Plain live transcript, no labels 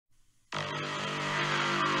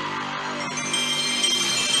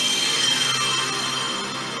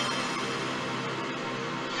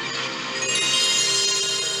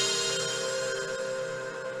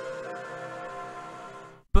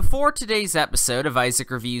For today's episode of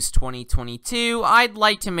Isaac Reviews 2022, I'd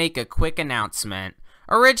like to make a quick announcement.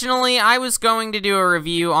 Originally, I was going to do a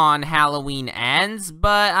review on Halloween Ends,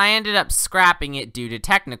 but I ended up scrapping it due to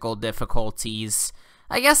technical difficulties.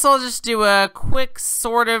 I guess I'll just do a quick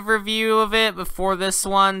sort of review of it before this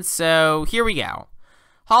one, so here we go.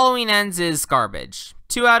 Halloween Ends is garbage.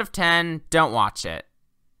 2 out of 10, don't watch it.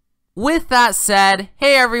 With that said,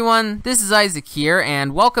 hey everyone, this is Isaac here,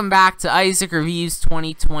 and welcome back to Isaac Reviews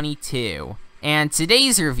 2022. And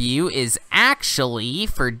today's review is actually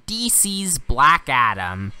for DC's Black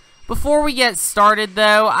Adam. Before we get started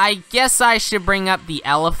though, I guess I should bring up the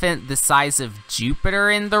elephant the size of Jupiter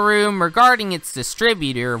in the room regarding its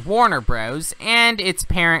distributor, Warner Bros., and its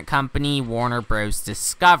parent company, Warner Bros.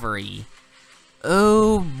 Discovery.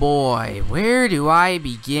 Oh boy, where do I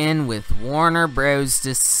begin with Warner Bros.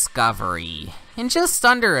 Discovery? In just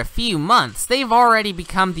under a few months, they've already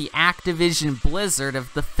become the Activision Blizzard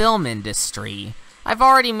of the film industry. I've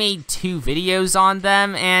already made 2 videos on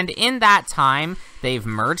them, and in that time, they've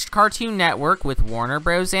merged Cartoon Network with Warner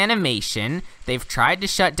Bros. Animation, they've tried to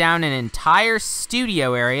shut down an entire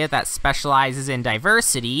studio area that specializes in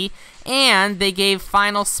diversity, and they gave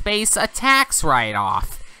Final Space a tax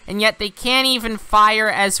write-off. And yet they can't even fire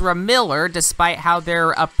Ezra Miller despite how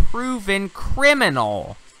they're a proven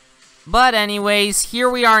criminal. But anyways, here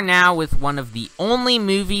we are now with one of the only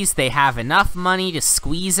movies they have enough money to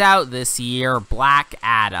squeeze out this year, Black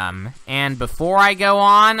Adam. And before I go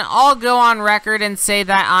on, I'll go on record and say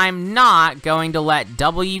that I'm not going to let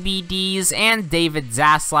WBD's and David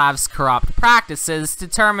Zaslav's corrupt practices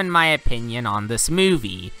determine my opinion on this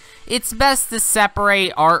movie. It's best to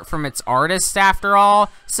separate art from its artist after all,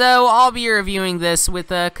 so I'll be reviewing this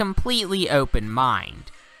with a completely open mind.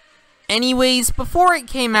 Anyways, before it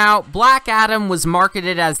came out, Black Adam was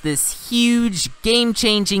marketed as this huge,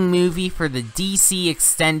 game-changing movie for the DC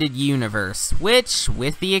Extended Universe, which,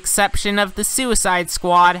 with the exception of The Suicide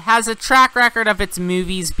Squad, has a track record of its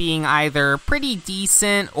movies being either pretty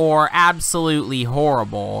decent or absolutely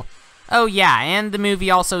horrible. Oh yeah, and the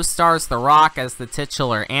movie also stars The Rock as the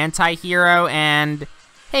titular anti-hero, and...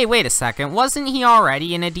 Hey, wait a second, wasn't he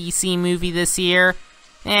already in a DC movie this year?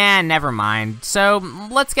 Never mind. So,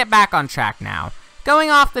 let's get back on track now. Going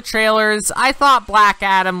off the trailers, I thought Black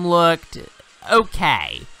Adam looked...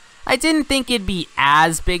 okay. I didn't think it'd be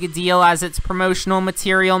as big a deal as its promotional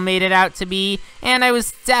material made it out to be, and I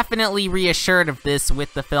was definitely reassured of this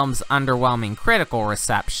with the film's underwhelming critical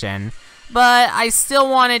reception. But I still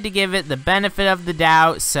wanted to give it the benefit of the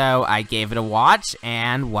doubt, so I gave it a watch,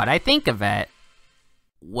 and what I think of it.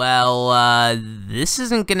 Well, this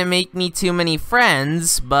isn't gonna make me too many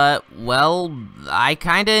friends, but, well, I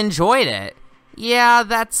kinda enjoyed it. Yeah,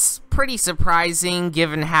 that's pretty surprising,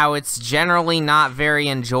 given how it's generally not very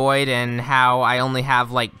enjoyed, and how I only have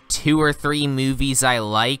like 2 or 3 movies I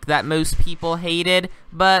like that most people hated,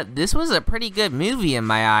 but this was a pretty good movie in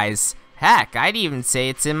my eyes. Heck, I'd even say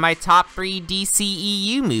it's in my top 3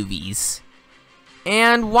 DCEU movies.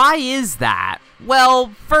 And why is that?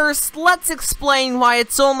 Well, first, let's explain why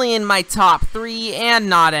it's only in my top 3 and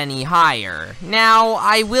not any higher. Now,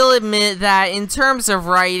 I will admit that in terms of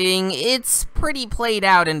writing, it's pretty played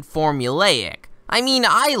out and formulaic. I mean,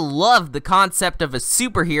 I love the concept of a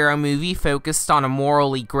superhero movie focused on a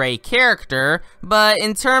morally gray character, but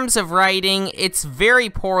in terms of writing, it's very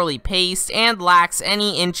poorly paced and lacks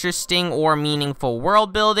any interesting or meaningful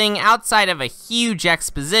world building outside of a huge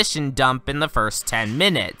exposition dump in the first 10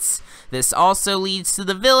 minutes. This also leads to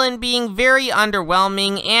the villain being very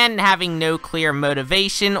underwhelming and having no clear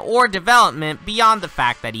motivation or development beyond the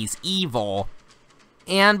fact that he's evil.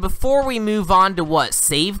 And before we move on to what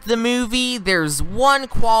saved the movie, there's one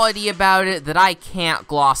quality about it that I can't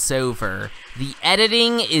gloss over. The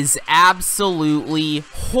editing is absolutely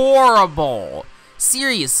horrible.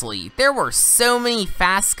 Seriously, there were so many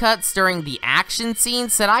fast cuts during the action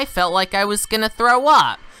scenes that I felt like I was gonna throw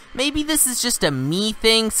up. Maybe this is just a me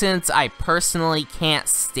thing since I personally can't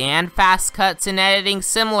stand fast cuts in editing,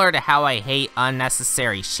 similar to how I hate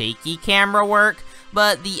unnecessary shaky camera work.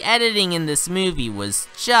 But the editing in this movie was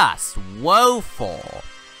just woeful.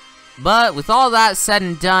 But with all that said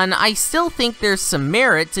and done, I still think there's some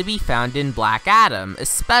merit to be found in Black Adam,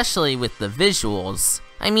 especially with the visuals.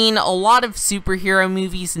 I mean, a lot of superhero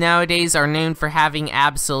movies nowadays are known for having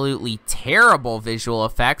absolutely terrible visual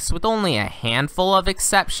effects with only a handful of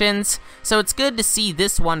exceptions, so it's good to see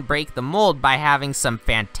this one break the mold by having some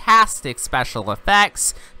fantastic special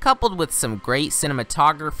effects, coupled with some great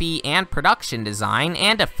cinematography and production design,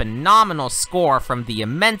 and a phenomenal score from the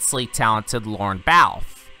immensely talented Lorne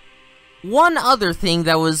Balfe. One other thing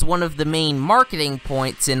that was one of the main marketing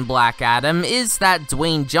points in Black Adam is that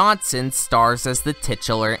Dwayne Johnson stars as the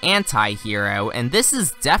titular anti-hero, and this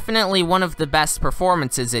is definitely one of the best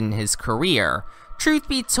performances in his career. Truth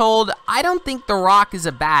be told, I don't think The Rock is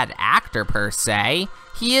a bad actor per se.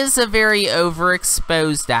 He is a very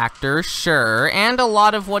overexposed actor, sure, and a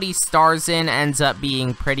lot of what he stars in ends up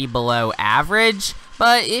being pretty below average,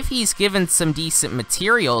 but if he's given some decent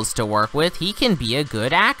materials to work with, he can be a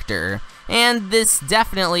good actor. And this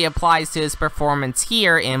definitely applies to his performance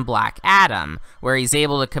here in Black Adam, where he's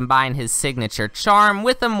able to combine his signature charm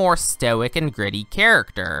with a more stoic and gritty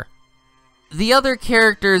character. The other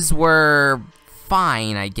characters were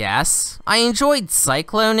fine, I guess. I enjoyed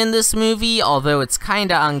Cyclone in this movie, although it's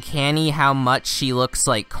kinda uncanny how much she looks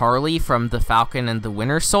like Carly from The Falcon and the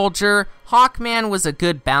Winter Soldier. Hawkman was a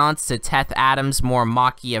good balance to Teth Adams' more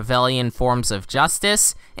Machiavellian forms of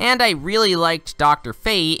justice, and I really liked Dr.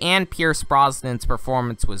 Fate, and Pierce Brosnan's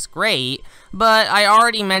performance was great, but I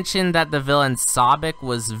already mentioned that the villain Sabek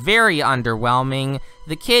was very underwhelming.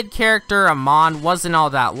 The kid character Amon wasn't all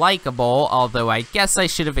that likable, although I guess I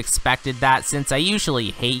should have expected that since I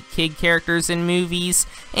usually hate kid characters in movies,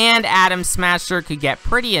 and Atom Smasher could get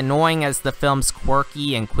pretty annoying as the film's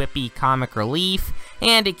quirky and quippy comic relief,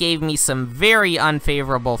 and it gave me some very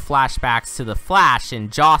unfavorable flashbacks to The Flash in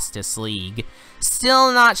Justice League.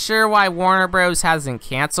 Still not sure why Warner Bros. Hasn't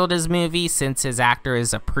canceled his movie since his actor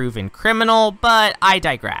is a proven criminal, but I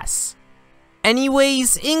digress.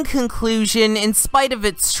 Anyways, in conclusion, in spite of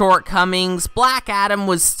its shortcomings, Black Adam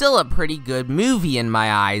was still a pretty good movie in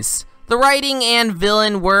my eyes. The writing and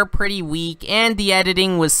villain were pretty weak, and the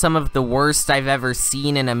editing was some of the worst I've ever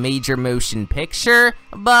seen in a major motion picture,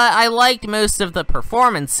 but I liked most of the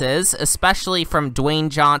performances, especially from Dwayne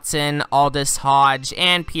Johnson, Aldous Hodge,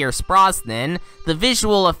 and Pierce Brosnan. The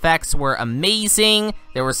visual effects were amazing,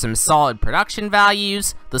 there were some solid production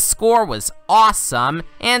values, the score was awesome,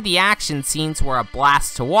 and the action scenes were a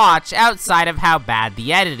blast to watch outside of how bad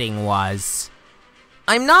the editing was.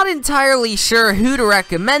 I'm not entirely sure who to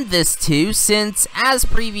recommend this to since, as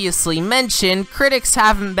previously mentioned, critics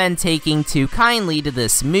haven't been taking too kindly to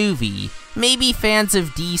this movie. Maybe fans of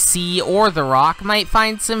DC or The Rock might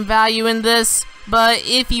find some value in this, but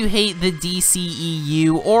if you hate the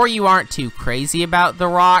DCEU or you aren't too crazy about The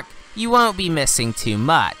Rock, you won't be missing too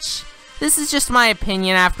much. This is just my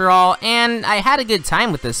opinion after all, and I had a good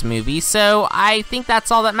time with this movie, so I think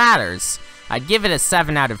that's all that matters. I'd give it a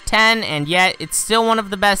 7 out of 10, and yet it's still one of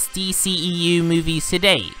the best DCEU movies to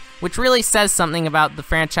date, which really says something about the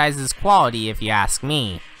franchise's quality if you ask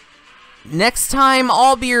me. Next time,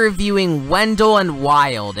 I'll be reviewing Wendell and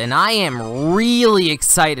Wild, and I am really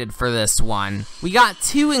excited for this one. We got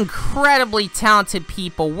two incredibly talented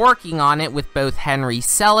people working on it with both Henry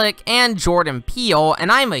Selick and Jordan Peele,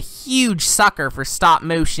 and I'm a huge sucker for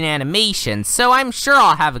stop-motion animation, so I'm sure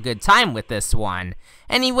I'll have a good time with this one.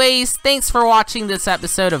 Anyways, thanks for watching this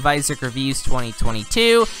episode of Isaac Reviews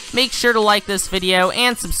 2022. Make sure to like this video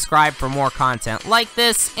and subscribe for more content like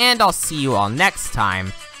this, and I'll see you all next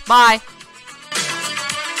time. Bye!